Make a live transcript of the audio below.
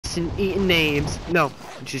and eating names. No,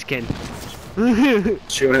 I'm just kidding.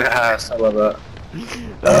 Shooting ass. I love that.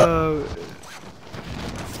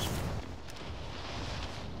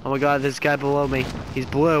 Oh my god, this guy below me. He's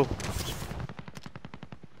blue.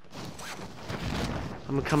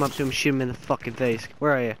 I'm gonna come up to him and shoot him in the fucking face.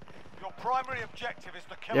 Where are you? Your primary objective is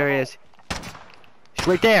to kill There he them is. He's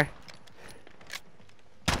right there.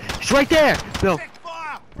 He's right there. No.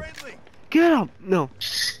 Fire! Friendly! Get him. No.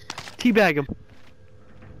 Teabag him.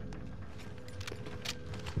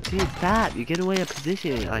 See, it's that. You get away a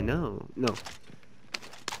position. I know. No.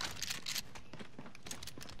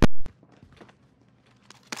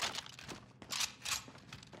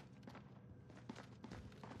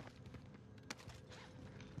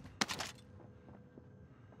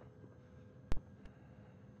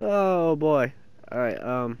 Oh boy. Alright,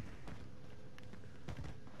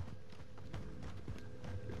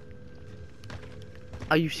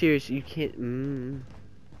 are you serious? You can't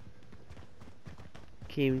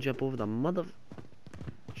can't even jump over the mother.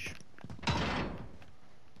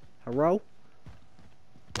 Hello?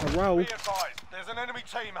 Hello? Be advised, there's an enemy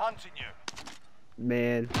team hunting you.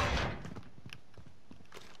 Man.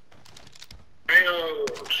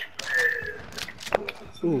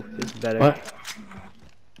 Ooh, this is better. What?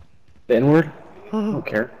 The N-word? I Oh, don't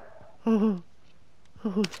care. oh,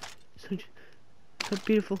 oh, so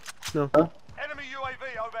beautiful. No. Huh? Enemy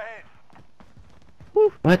UAV overhead.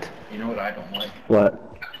 Woo. What? You know what I don't like?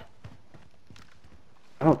 What?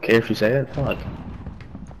 I don't care if you say it. Fuck.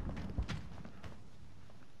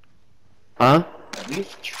 Huh? At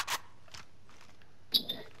least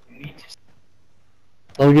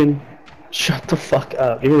Logan, shut the fuck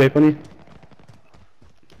up. Give me a vape on you.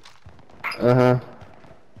 Uh-huh.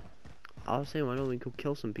 I was saying, why don't we go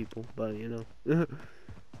kill some people? But, you know.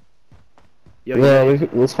 Yo, Yeah,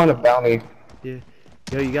 let's find a bounty. Yo,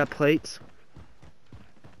 you got plates?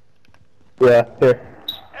 Yeah, here.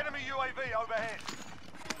 Enemy UAV overhead.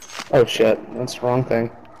 Oh shit, that's the wrong thing.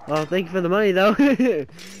 Oh, thank you for the money, though.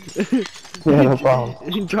 Yeah, no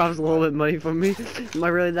problem. He drops a little bit of money from me. Am I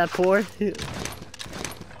really that poor? Yeah.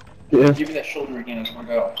 give me that shoulder again. Oh my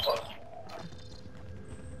god.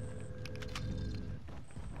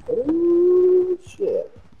 Oh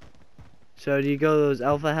shit. So, do you go to those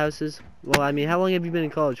alpha houses? Well, I mean, how long have you been in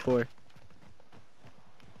college for?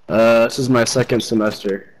 This is my second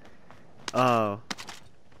semester. Oh.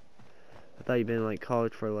 I thought you'd been in, like,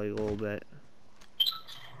 college for, like, a little bit.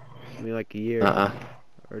 I mean, like a year.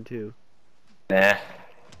 Or two. Nah.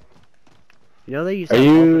 You know they used to Are have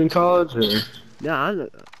you alpha- in college or? No,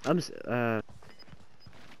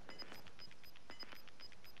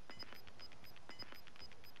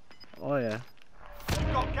 oh yeah.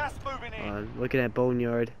 You've got gas moving in. Looking at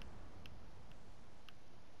Boneyard.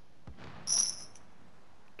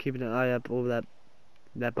 Keeping an eye up over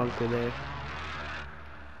that bunker there.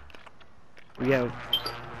 Yeah.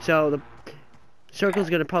 So the circle's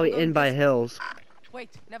gonna probably end by hills. Wait,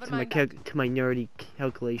 never To my mind. to my nerdy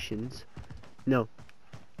calculations. No.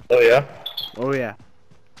 Oh yeah. Oh yeah.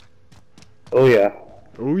 Oh yeah.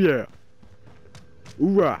 Oh yeah.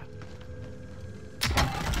 Hoorah.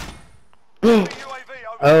 Enemy UAV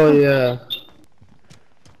overhead. Oh yeah.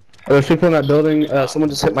 Oh, there's people in that building. Someone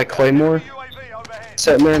just hit my claymore. Enemy UAV overhead.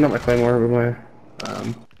 Sitting there, not my claymore, but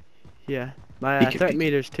my Yeah. My Beacon, threat beacon.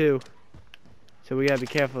 meters too. So we gotta be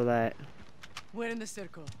careful of that. We're in the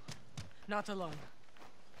circle. Not alone.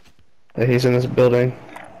 he's in this building.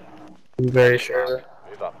 I'm very sure.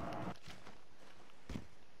 Move up.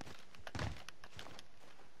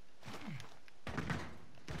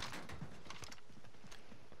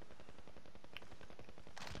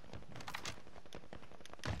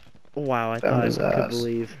 Oh, wow, I Found thought his I could ass.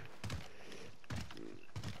 believe.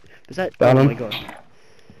 Is that? Found oh him. my god.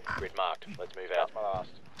 Grid marked. Let's move out. My last.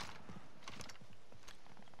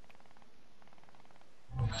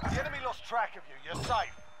 The enemy lost track of you. You're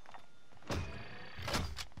safe.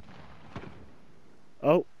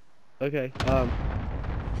 Oh. Okay.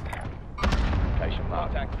 Location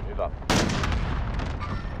marked. Move up.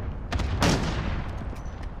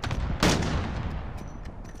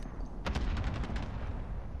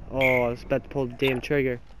 Oh, I was about to pull the damn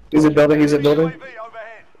trigger. He's a building. He's a building. UAV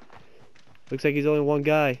overhead. Looks like he's only one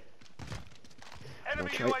guy. Enemy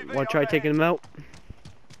UAV Want to try taking him out?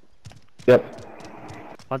 Yep.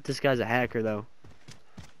 I thought this guy's a hacker though.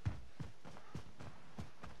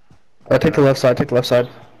 Take the left side. Take the left side.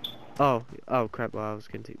 Oh. Oh crap. Well, I was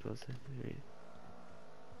gonna take the left side.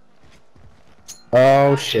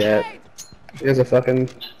 Oh shit. He has a fucking.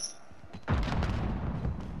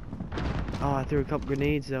 Oh, I threw a couple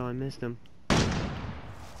grenades though. I missed them.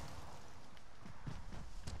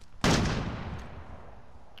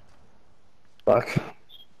 Fuck.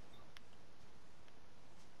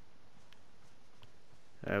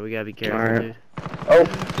 Alright, we gotta be careful, Alright. dude. Oh,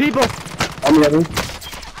 People! on the other.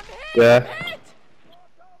 Yeah.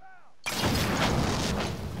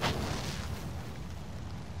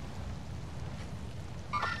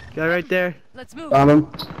 Guy right there. Let's move. Found him.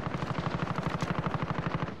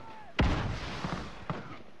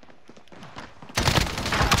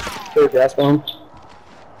 Threw a gas bomb.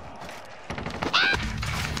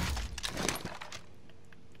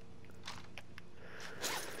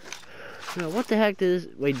 No, what the heck did this?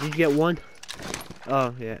 Wait, did you get one?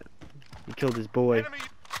 Oh, yeah. You killed his boy. Enemy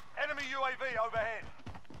UAV overhead.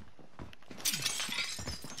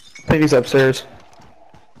 I think he's upstairs.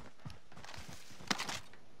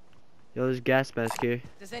 Yo, there's gas mask here.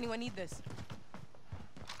 Does anyone need this?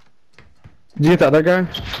 Did you get the other guy?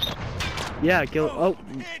 Yeah, kill. Oh,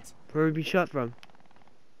 where would we be shot from?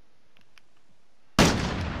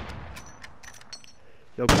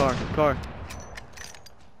 Yo, car.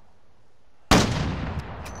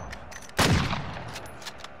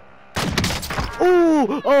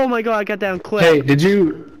 Oh! Oh my God! I got down quick. Hey, did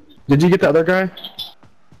you get the other guy?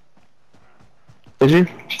 Did you?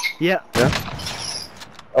 Yeah. Yeah.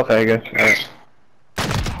 Okay, good. Alright.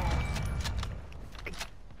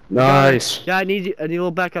 Nice. Yeah, I need a little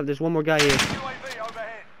backup. There's one more guy here. UAV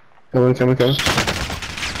overhead. Coming.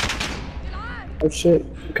 Oh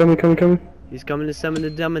shit. Coming. He's coming to summon the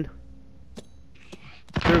demon.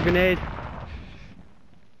 Throw a grenade.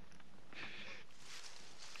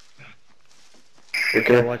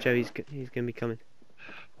 Okay. Oh, watch out, he's gonna be coming.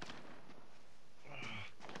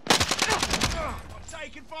 I'm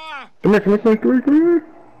taking fire. Come here.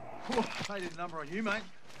 They did a number on you, mate.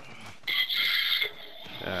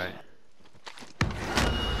 Alright.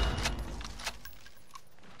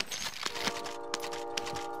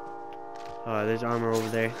 Oh, there's armor over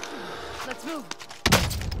there. Let's move.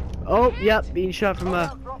 Oh, yep, being shot from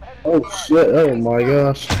Oh shit, oh my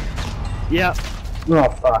gosh. Yep. Oh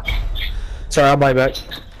fuck. Sorry, I'll buy back.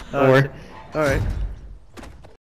 Don't worry. Alright.